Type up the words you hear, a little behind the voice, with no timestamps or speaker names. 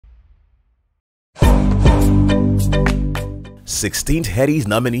16th Headies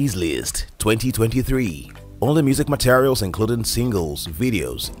Nominees List 2023. All the music materials including singles,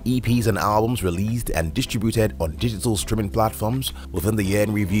 videos, EPs and albums released and distributed on digital streaming platforms within the year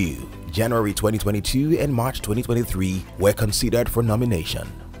in review, January 2022 and March 2023, were considered for nomination.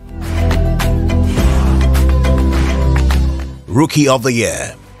 Rookie of the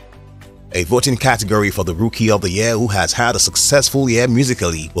Year. A voting category for the Rookie of the Year who has had a successful year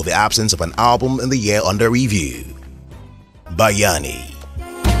musically with the absence of an album in the year under review. Bayani.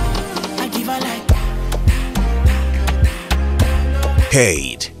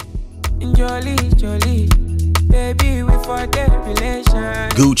 Kate.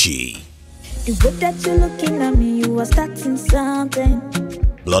 Gucci. The way that you're looking at me, you are starting something.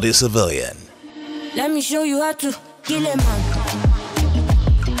 Bloody Civilian. Let me show you how to kill a man.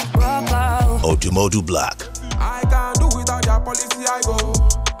 Odumodu Black. I can't do without your policy, I go.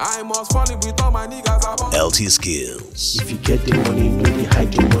 I must fall in with all my niggas above. LT Skills. If you get the money, no they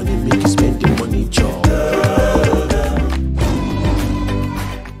hide the money, make you spend the money, job.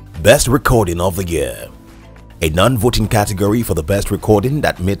 Best Recording of the Year. A non-voting category for the best recording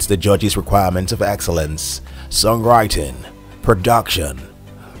that meets the judges' requirements of excellence, songwriting, production,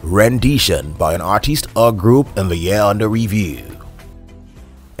 rendition by an artist or group in the year under review.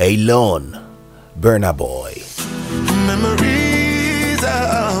 Alone, Burna Boy. Memories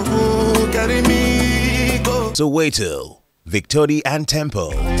are carry me go. Soweto, Victory and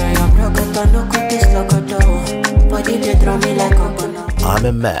Tempo. I'm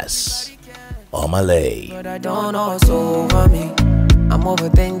a Mess, Omalay.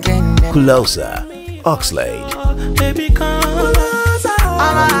 Kulosa, Oxlade.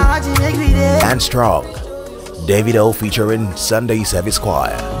 And Strong, Davido featuring Sunday Service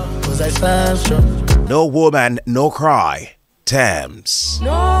Choir. No Woman, No Cry, Thames.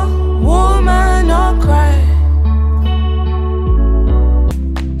 No woman, no cry.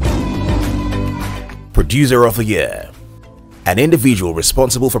 Producer of the Year. An individual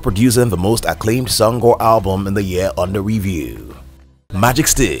responsible for producing the most acclaimed song or album in the year under review. Magic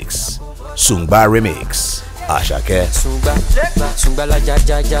Sticks, Sungba Remix, Ashake.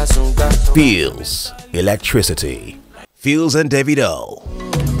 Feels, Electricity. Feels and Davido.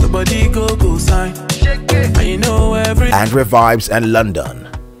 Andre Vibes and London.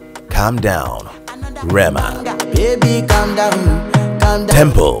 Calm Down, Rema. Baby, calm down, calm down.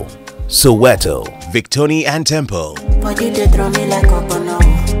 Tempo, Soweto, Victoni and Tempo.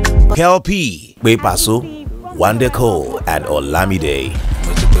 KLP, Wepaso, Wande Cole and Olamide.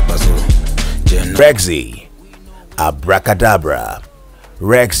 Rexy, Abracadabra.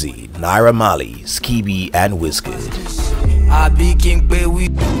 Rexy, Naira Marley, Skibi and Wizkid.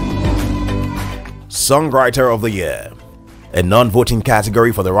 Songwriter of the Year. A non-voting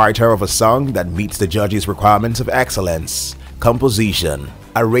category for the writer of a song that meets the judges' requirements of excellence, composition,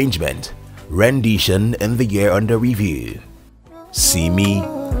 arrangement, rendition in the year under review. Simi,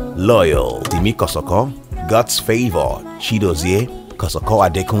 Loyal, Simi Kosoko, God's Favor, Chidozie, Kosoko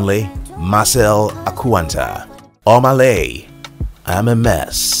Adekunle, Marcel Akuanta, Omalay, I'm a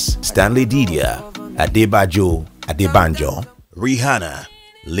Mess, Stanley Didia, Adebajo, Adebanjo, Rihanna,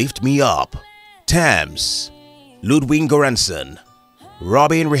 Lift Me Up, Thames, Ludwig Göransson,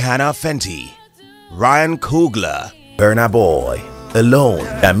 Robin Rihanna Fenty, Ryan Coogler, Burna Boy, Alone,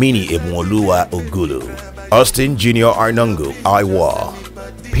 Damini Ebunoluwa Ogulu, Austin Jr. Arnongo Iwa,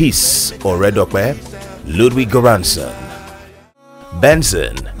 Peace Oredokwe, Ludwig Göransson,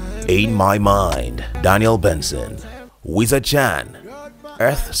 Benson, Ain't My Mind, Daniel Benson, Wizard Chan,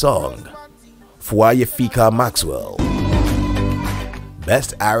 Earth Song, Fuayefika Maxwell.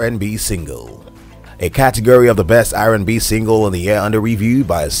 Best R&B Single. A category of the best R&B single in the year under review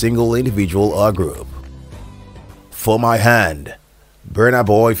by a single individual or group. For My Hand, Burna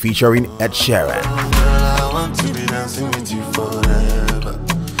Boy featuring Ed Sheeran.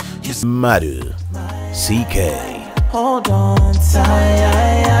 Madu, CK. Hold on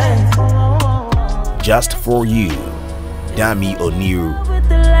tight. Just For You, Dami Oniru.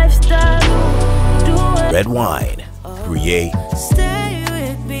 Red Wine, Brie. Stay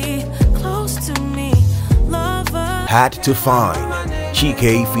with me, close to me, lover. Had to Find,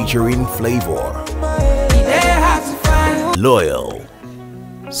 Chike featuring Flavor. Loyal,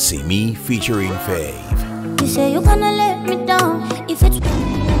 Simi featuring Fave. You say you're gonna let me down if it's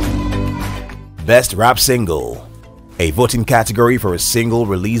Best Rap Single. A voting category for a single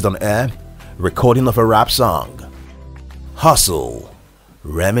released on air, recording of a rap song. Hustle,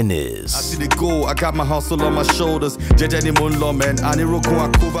 Reminisce. I see the goal, I got my hustle on my shoulders.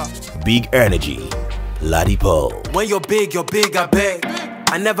 Big Energy, Ladipo. When you're big, I beg.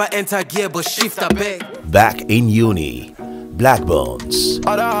 I never enter gear but shift, I beg. Back in Uni, Black Bones.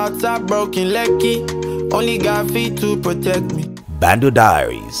 Other hearts are broken, lucky. Only got feet to protect me. Bando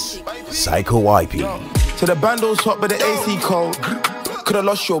Diaries. Psycho YP. So the bando's hot, but the AC cold. Could've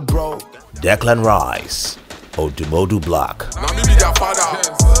lost your bro. Declan Rice. Odumodu Black.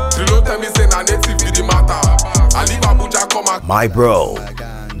 My Bro.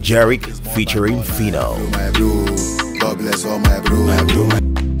 Jerick featuring Fino. God bless all my bro.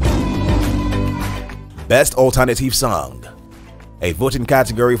 Best Alternative Song. A voting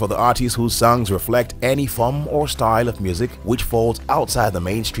category for the artists whose songs reflect any form or style of music which falls outside the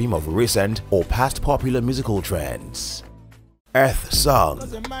mainstream of recent or past popular musical trends. Earth Song.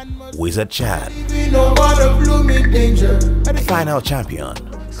 Wizard Chan. Final Champion.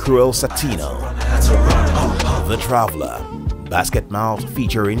 Cruel Satino. The Traveler. Basket Mouth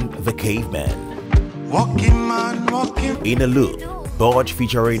featuring The Caveman. Walking man, walking. In a Loop. Bodge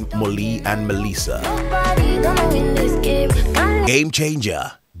featuring Molly and Melissa. Game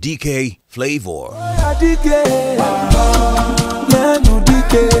Changer. DK Flavor.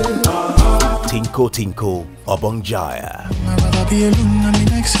 Tinko Tinko Obongjaya.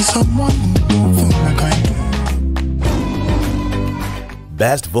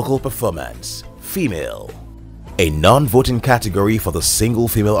 Best Vocal Performance. Female. A non-voting category for the single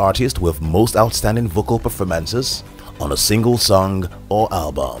female artist with most outstanding vocal performances on a single song or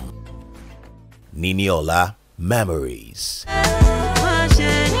album. Niniola, Memories.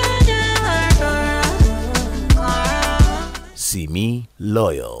 Simi,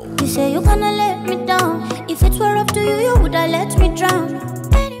 Loyal. You say you gonna let me down. If it were up to you, you would have let me drown.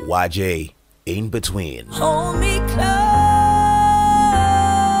 YJ, In Between. Hold me close.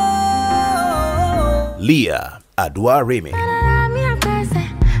 Leah, Adwa Remix.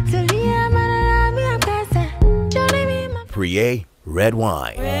 Priye, Red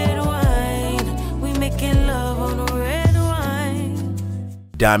Wine. Red wine, we making love on a red wine.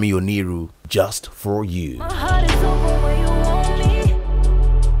 Dami Oniru, Just For You. My heart is open where you want me.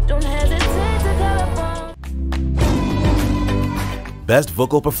 Don't hesitate to telephone. Best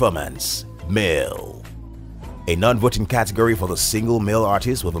Vocal Performance, Male. A non-voting category for the single male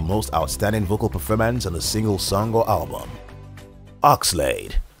artist with the most outstanding vocal performance on a single song or album.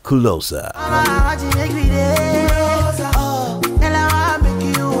 Oxlade, Kulosa.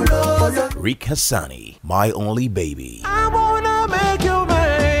 Rick Hassani, My Only Baby. I wanna make you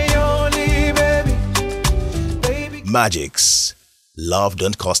my only baby. Magix, Love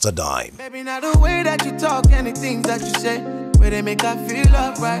Don't Cost a Dime. Baby, not the way that you talk and the things that you say, where they make I feel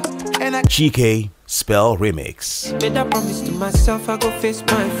love right. And I Chike, Spell Remix. Made a promise to myself, I go face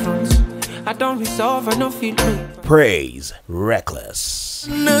my front. I don't resolve, I don't feel no. Praise, Reckless.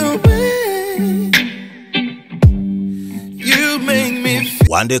 no way. You make me feel.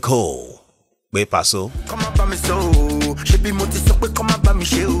 Wande Cole, We Paso. Come up by me so. She be multi so quick, come up by me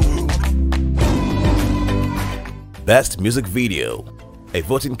show. Best Music Video. A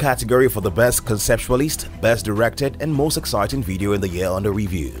voting category for the best conceptualist, best directed, and most exciting video in the year under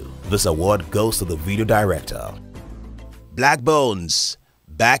review. This award goes to the video director. Black Bones,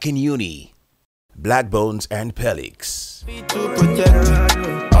 Back in Uni. Black Bones and Pelix. To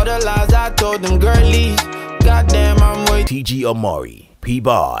protect all the lies I told them girlies. Goddamn, I'm waiting. TG Omori,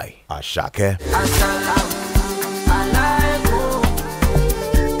 P-Boy, Ashake.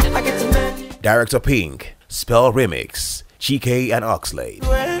 Director Pink, Spell Remix, Chike and Oxlade.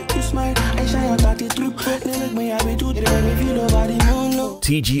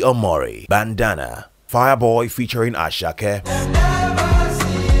 TG Omori, Bandana, Fireboy featuring Ashake.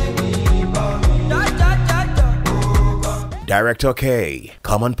 Director K,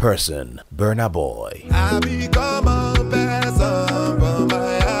 Common Person, Burna Boy. I become a person from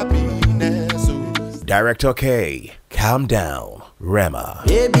my happiness. Director K, Calm Down, Rema.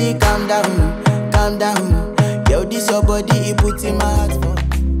 Baby, calm down, calm down. Yo, this your body, it puts in my heart for.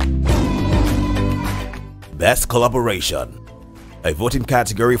 Best Collaboration. A voting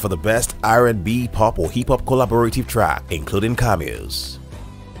category for the best R&B, pop or hip-hop collaborative track, including cameos.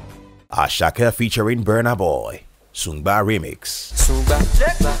 Ashake featuring Burna Boy, Sungba Remix.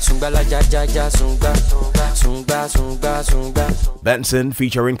 Benson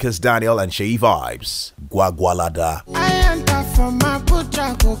featuring Kiss Daniel and Shay Vibes, Gwagwalada.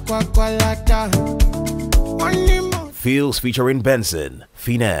 Feels featuring Benson,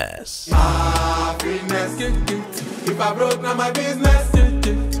 Finesse.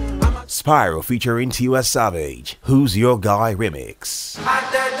 Spyro featuring Tiwa Savage, Who's Your Guy Remix.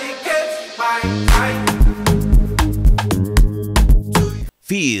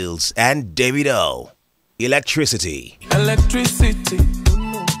 Fields and Davido, Electricity. Electricity,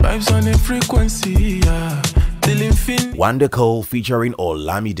 vibes on a frequency, yeah. Wanda Cole featuring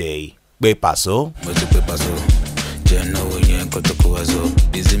Olamide. Bepaso.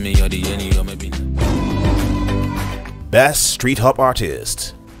 Best Street Hop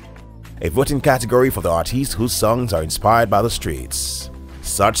Artist. A voting category for the artists whose songs are inspired by the streets.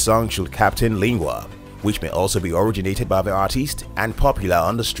 Such songs should captain lingua, which may also be originated by the artist and popular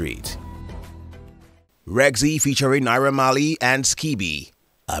on the street. Rexy featuring Naira Marley and Skibi.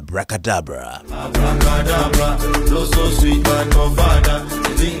 Abracadabra.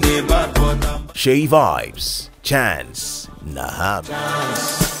 Shay Vibes. Chance. Naham.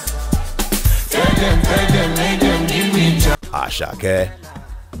 Ashake.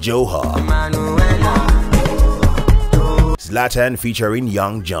 Joha. Zlatan featuring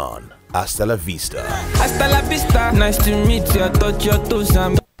Young John. Hasta la vista. Hasta la vista. Nice to meet you. I thought you're too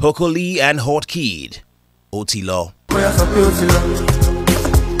some. Poco Lee and Hot Kid. Otilo.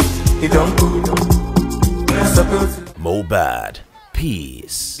 Mobad.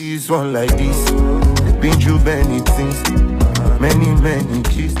 Peace. This one like this. Been through many things. Many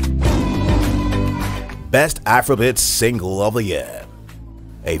keys. Best Afrobeat Single of the Year.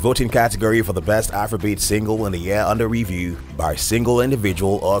 A voting category for the best Afrobeat single in the year under review by single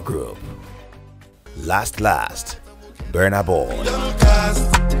individual or group. Last. Burna Boy.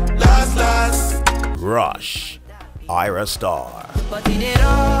 Rush. Ira Star.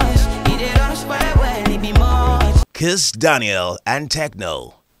 Kiss Daniel and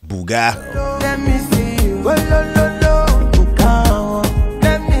Techno. Buga.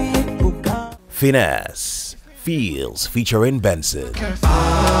 Finesse. Feels featuring Benson.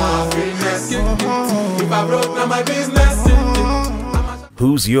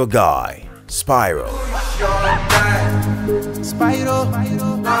 Who's Your Guy? Spyro.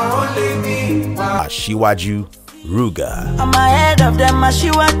 Ashiwaju. Ruga. I'm ahead of them,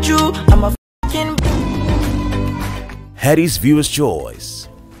 Ashiwaju. I'm a fucking. Headies Viewer's Choice.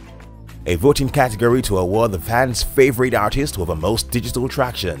 A voting category to award the fans' favorite artist with the most digital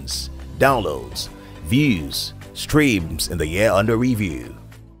tractions, downloads, views, streams in the year under review.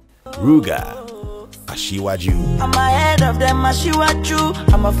 Ruga. Ashiwaju. I'm ahead of them,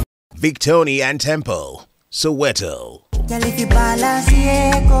 Ashiwaju. I'm a Victoni and Tempo. Soweto.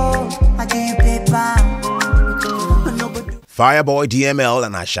 Fireboy DML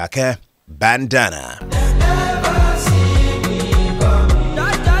and Ashake. Bandana.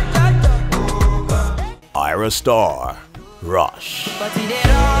 Ira Star. Rush.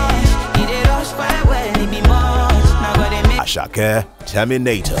 Ashake.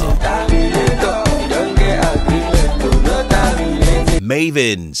 Terminator.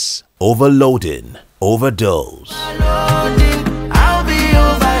 Mavens. Overloading. Overdose.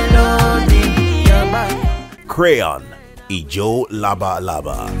 Crayon. Ijo Laba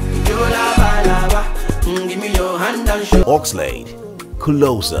Laba. Oxlade.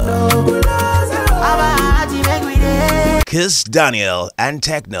 Kulosa. Kiss Daniel and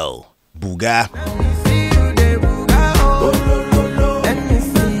Techno. Buga.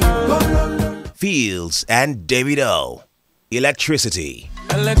 Fields and Davido. Electricity.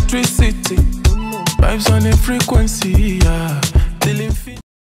 Vibes on a frequency, yeah. Till infinity.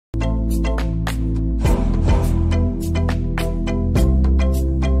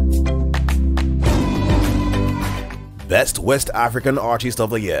 Best West African Artist of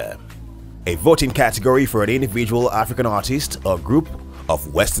the Year. A voting category for an individual African artist or group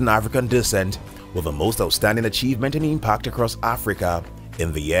of Western African descent with the most outstanding achievement and impact across Africa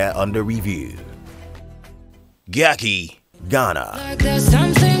in the year under review. Gyaki, Ghana. Like there's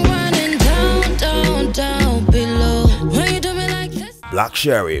something running down below. When you do me like this. Black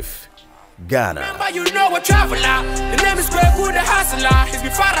Sheriff, Ghana. You know a traveler. The name is Greg Wood, the hustler. He's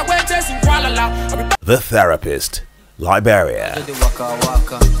been far away chasing Kuala. The Therapist, Liberia.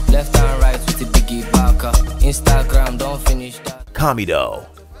 Left and right with the biggie backer. Instagram, don't finish that. Kamido,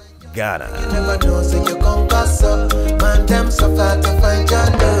 Ghana.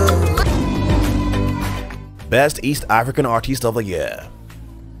 Best East African Artist of the Year.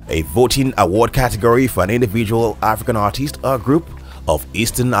 A voting award category for an individual African artist or group of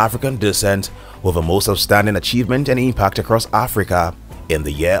Eastern African descent with the most outstanding achievement and impact across Africa in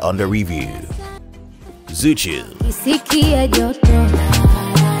the year under review. Zuchu.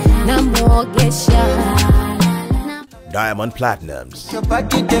 Diamond Platinums.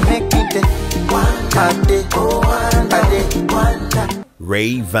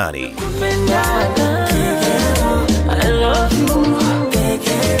 Ray Vanny.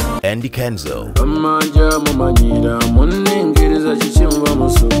 Andy Kenzo.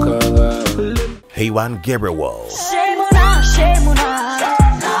 Haywan Gabriel.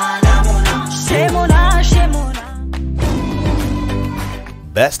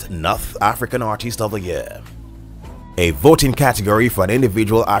 Best North African Artist of the Year. A voting category for an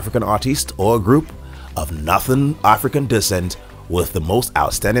individual African artist or group of Northern African descent with the most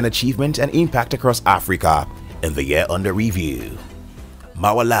outstanding achievement and impact across Africa in the year under review.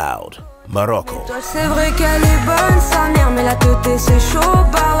 Mawa Loud, Morocco.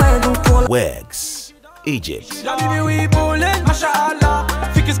 Wags, Egypt.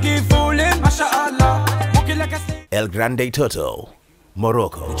 El Grande Toto,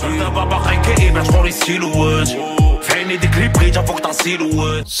 Morocco.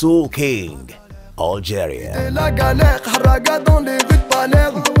 Soul King, Algeria.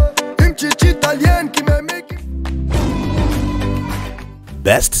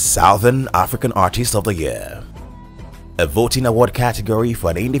 Best Southern African Artist of the Year. A voting award category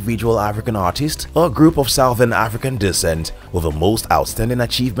for an individual African artist or group of Southern African descent with the most outstanding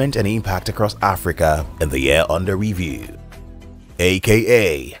achievement and impact across Africa in the year under review.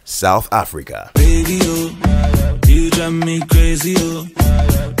 AKA South Africa. Baby, oh, you drive me crazy, oh,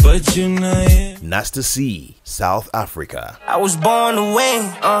 but you know it. Nasta C, South Africa. I was born to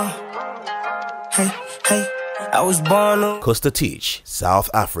win, hey, hey, I was born to Costa Teach, South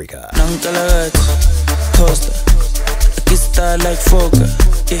Africa.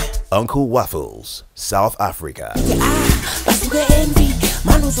 Uncle Waffles, South Africa.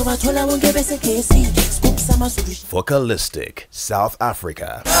 Focalistic, South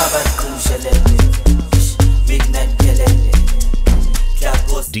Africa.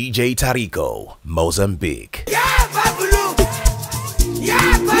 DJ Tariko, Mozambique.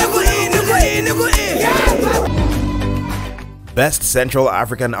 Best Central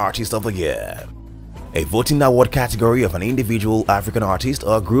African Artist of the Year. A voting award category of an individual African artist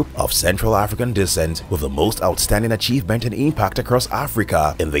or group of Central African descent with the most outstanding achievement and impact across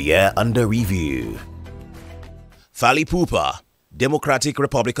Africa in the year under review. Fally Ipupa, Democratic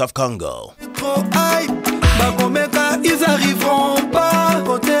Republic of Congo.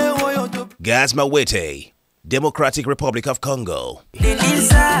 Gaz Mawete, Democratic Republic of Congo.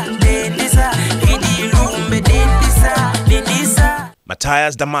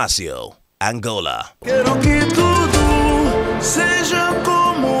 Matthias Damasio, Angola.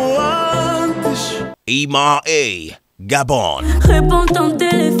 Ima A, Gabon.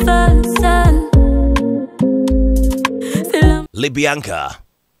 Libyanka,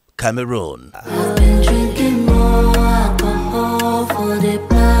 Cameroon. I've been drinking more alcohol for the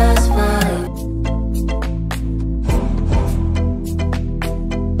past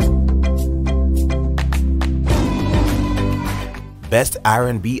 5. Best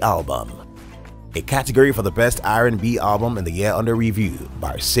R&B Album. A category for the best R&B album in the year under review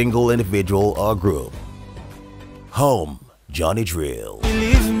by a single individual or group. Home, Johnny Drill.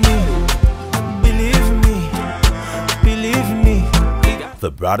 Believe me, believe me, believe me.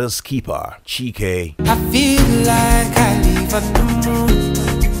 The Brothers Keeper, Chike. I feel like I live on the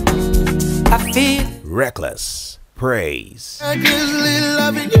moon. I feel Reckless, Praise. I just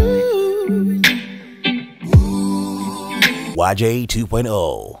loving you. YJ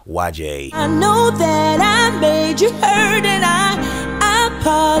 2.0, YJ. I know that I made you hurt and I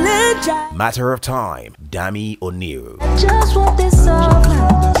apologize. Matter of Time, Dami Oniru. Just want this over,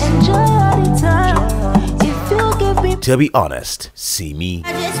 enjoy the time. If you give me, To Be Honest, See Me.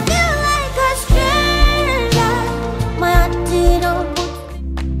 I just feel like a stranger. My antidote.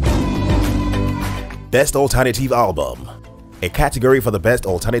 Best Alternative Album. A category for the best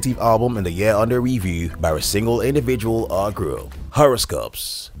alternative album in the year under review by a single individual or group.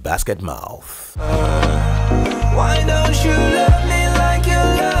 Horoscopes, Basket Mouth. Why don't you love me like you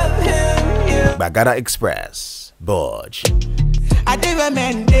love him? Yeah. Bagada Express, Budge. I did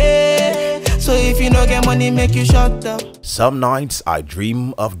recommend it. So if you don't get money, make you shut up. Some Nights I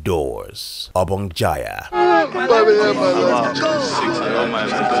Dream of Doors, Obong Jaya.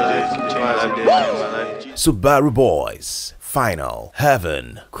 Subaru Boys, Final,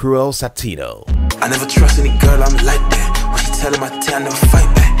 Heaven, Cruel Satino. I never trust any girl, I'm like that. When she tell him I tell, I never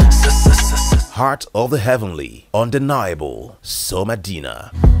fight back. Heart of the Heavenly, Undeniable,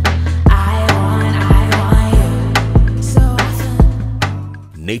 Somadina. I want you so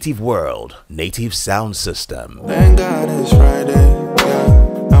often. Native World, Native Sound System. Thank God it's Friday.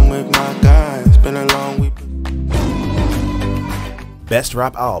 Yeah, I'm with my guys. Been a long week. Best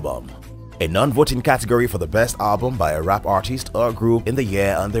Rap Album. A non-voting category for the best album by a rap artist or group in the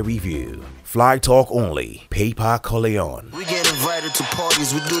year under review. Fly Talk Only, Paper Corleone. We get invited to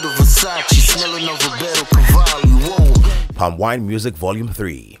parties, we do the Versace, smelling of Roberto Cavalli, whoa. Palm Wine Music Volume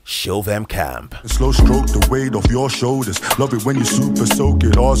 3, Show Them Camp. Slow stroke the weight off your shoulders. Love it when you super soak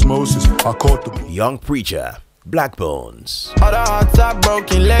it, osmosis. I caught the Young Preacher, Black Bones. All the hearts are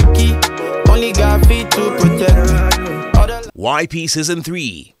broken, lucky. Only got feet to protect me. YP Season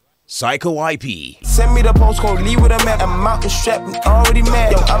 3. Psycho YP. Send me the postcode, leave with a map. I'm out the strap, I'm already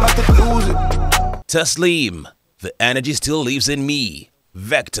mad. Yo, I'm about to lose it. Taslim. The energy still lives in me.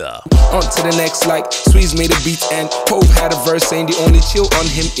 Vector. On to the next, like Sweeze made a beat and Hove had a verse saying the only chill on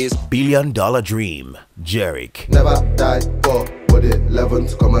him is $1 Billion Dream. Jerick. Never die for the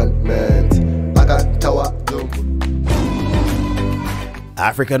 11th commandment. I got tower.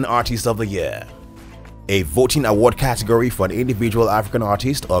 African Artist of the Year. A voting award category for an individual African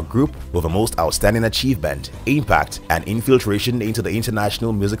artist or group with the most outstanding achievement, impact, and infiltration into the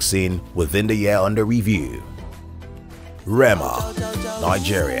international music scene within the year under review. Rema,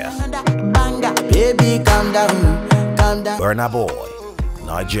 Nigeria. Baby, calm down, calm down. Burna Boy,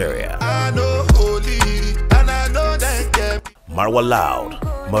 Nigeria. Marwa Loud,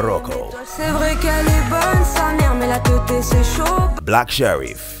 Morocco. Black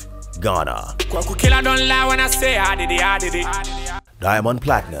Sheriff, Ghana. Don't lie when I say I did it. Diamond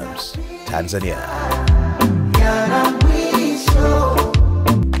Platinums, Tanzania.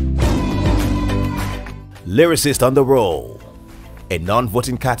 Lyricist on the Roll. A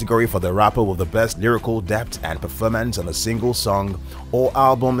non-voting category for the rapper with the best lyrical depth and performance on a single song or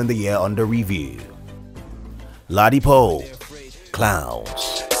album in the year under review. Ladipo,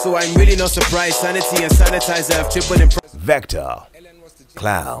 Clowns. So I'm really not surprised. Sanity and sanitizer have tripled in price. Vector,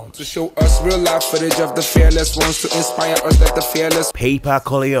 Clowns. To show us real life footage of the fearless ones to inspire us that the fearless. Paper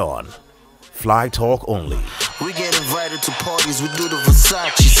Corleone, Fly Talk Only. We get invited to parties, we do the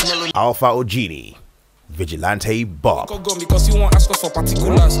Versace smelling. Alpha Ogini, Vigilante Bob. Because you won't ask us for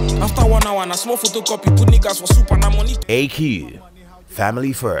particulars. After 1 hour and a small photocopy, put niggas for soup and money. AQ,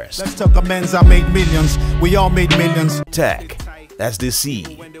 Family First. Let's talk amends, I made millions. We all made millions. Tech,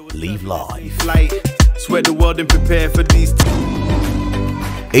 SDC, Live Life. Sweat the world and prepare for these.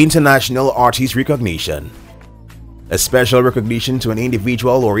 International Artist Recognition. A special recognition to an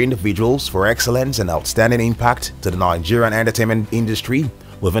individual or individuals for excellence and outstanding impact to the Nigerian entertainment industry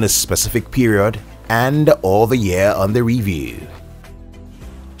within a specific period and all the year under review.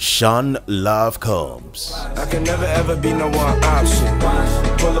 Sean Love Combs. I can never ever be no one option.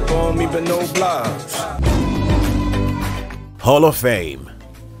 Pull up on me but no blobs. Hall of Fame.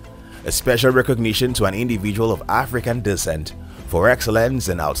 A special recognition to an individual of African descent for excellence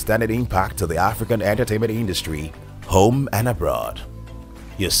and outstanding impact to the African entertainment industry, home and abroad.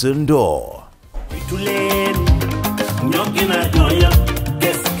 Yasundor.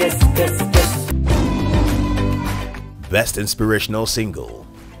 Best Inspirational Single.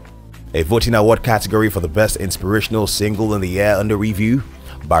 A voting award category for the best inspirational single in the year under review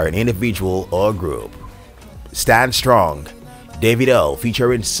by an individual or group. Stand Strong, David L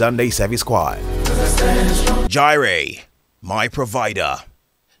featuring Sunday Service Choir. Gyre, My Provider,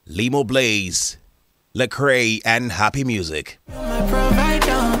 Limo Blaze, Lecrae and Happy Music.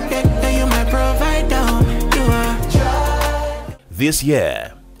 This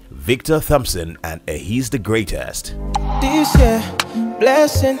year, Victor Thompson and He's the Greatest. This year,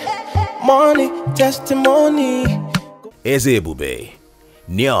 blessing, money, testimony. Ezebube,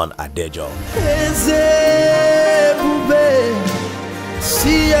 Neon Adejo.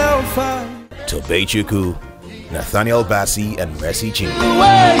 Tobechuku, Nathaniel Bassi and Mercy Chingu.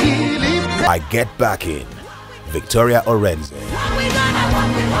 I Get Back In, Victoria Orenze.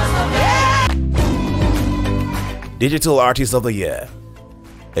 Digital Artist of the Year.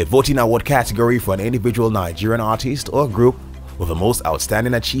 A voting award category for an individual Nigerian artist or group with the most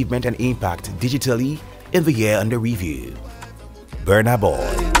outstanding achievement and impact digitally in the year under review. Burna Boy.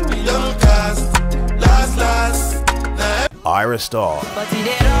 Ira Star.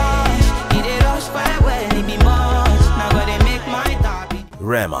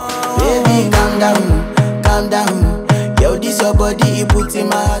 Rema. Baby, calm down, calm down. Yo, this your body, you put in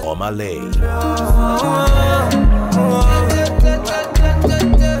my heart. Omalay.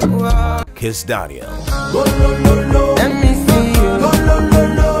 Kiss Daniel. Let me see you.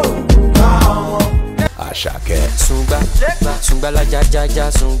 Ashake. Sunga, sunga la ja ja ja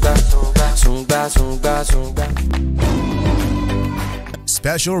sunga, sunga, sunga, sunga.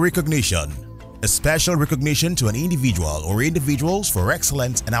 Special recognition. A special recognition to an individual or individuals for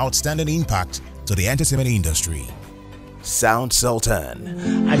excellence and outstanding impact to the entertainment industry. Sound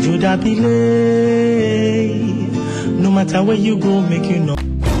Sultan. I should have believed. No matter where you go, make you know.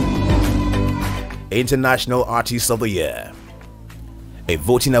 International Artist of the Year. A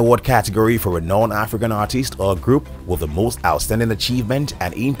voting award category for a non-African artist or group with the most outstanding achievement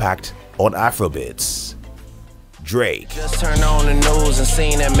and impact on Afrobeats. Drake. Just turn on the news and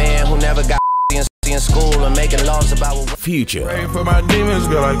seen that man who never got in school and making laws about what Future. Praying for my demons,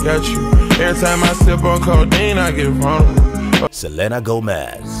 girl, I got you. Every time I sip on codeine, I get vulnerable. Selena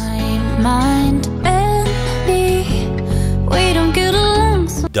Gomez. Mind and me, we don't get along.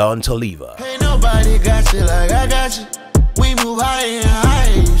 Don Toliva. Ain't nobody got you like I got you. We move higher and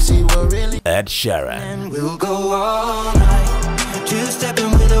higher. You see what really. Ed Sheeran. We'll go all night. Just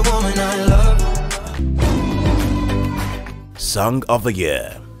stepping with a woman I love. Song of the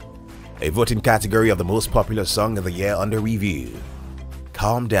Year. A voting category of the most popular song of the year under review.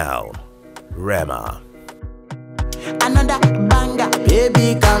 Calm Down, Rema. Another banger,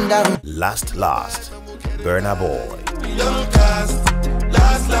 baby, calm down. Last, Burna Boy.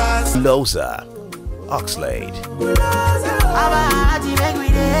 Loza, Oxlade.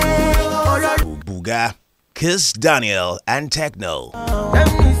 Buga, Kiss Daniel, and Techno.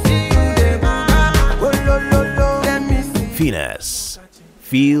 Finesse,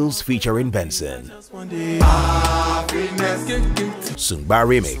 Feels featuring Benson. Sungba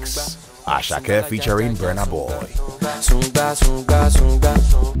Remix, Ashake featuring Burna Boy.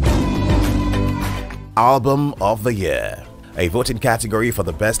 Album of the Year. A voting category for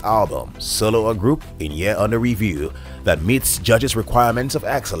the best album, solo or group in year under review that meets judges' requirements of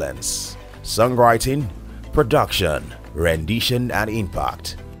excellence. Songwriting, production, rendition, and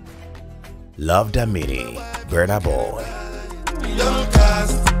impact. Love Damini, Burna Boy.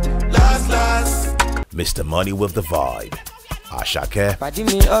 Mr. Money with the Vibe, Ashake.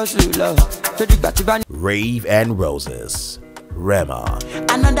 Rave and Roses, Rema.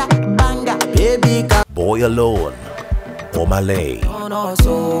 Another banger, baby, Boy Alone, Omalay.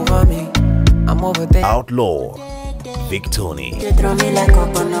 Outlaw, Victoni.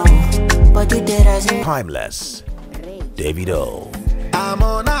 Timeless, Davido. I'm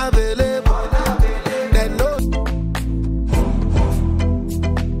unavailable.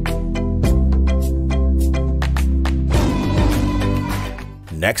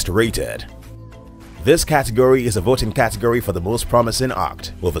 Next rated. This category is a voting category for the most promising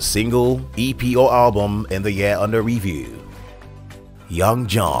act with a single, EP or album in the year under review. Young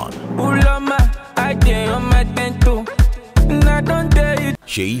John.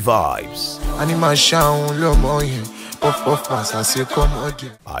 She Vibes.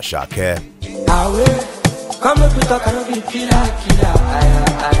 Ashake.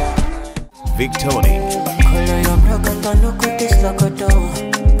 Victoni.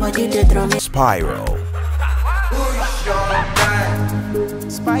 Spyro.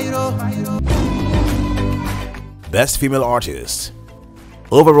 Best Female Artist.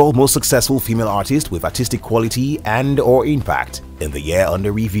 Overall most successful female artist with artistic quality and or impact in the year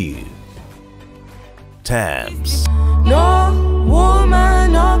under review. Tams. No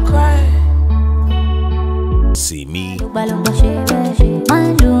woman, no cry. See Me.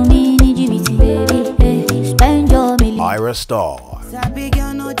 Ira Star.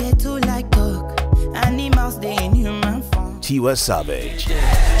 Tiwa Savage.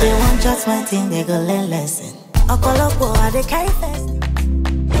 They want just one thing, they go learn lesson. They carry first.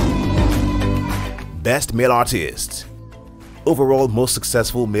 Best Male Artist. Overall most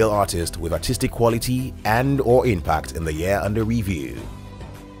successful male artist with artistic quality and or impact in the year under review.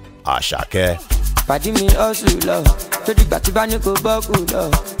 Ashake.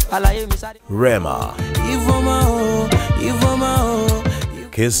 Rema.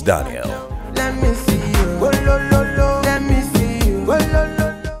 Kiss Daniel.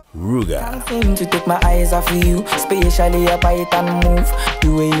 Ruga. To take my eyes off of you, spatially up it and move the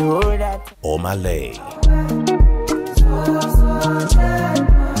way you roll that. Omalay.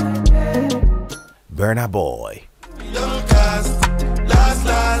 Burna Boy. Last.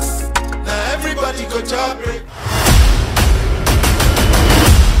 Now everybody go chop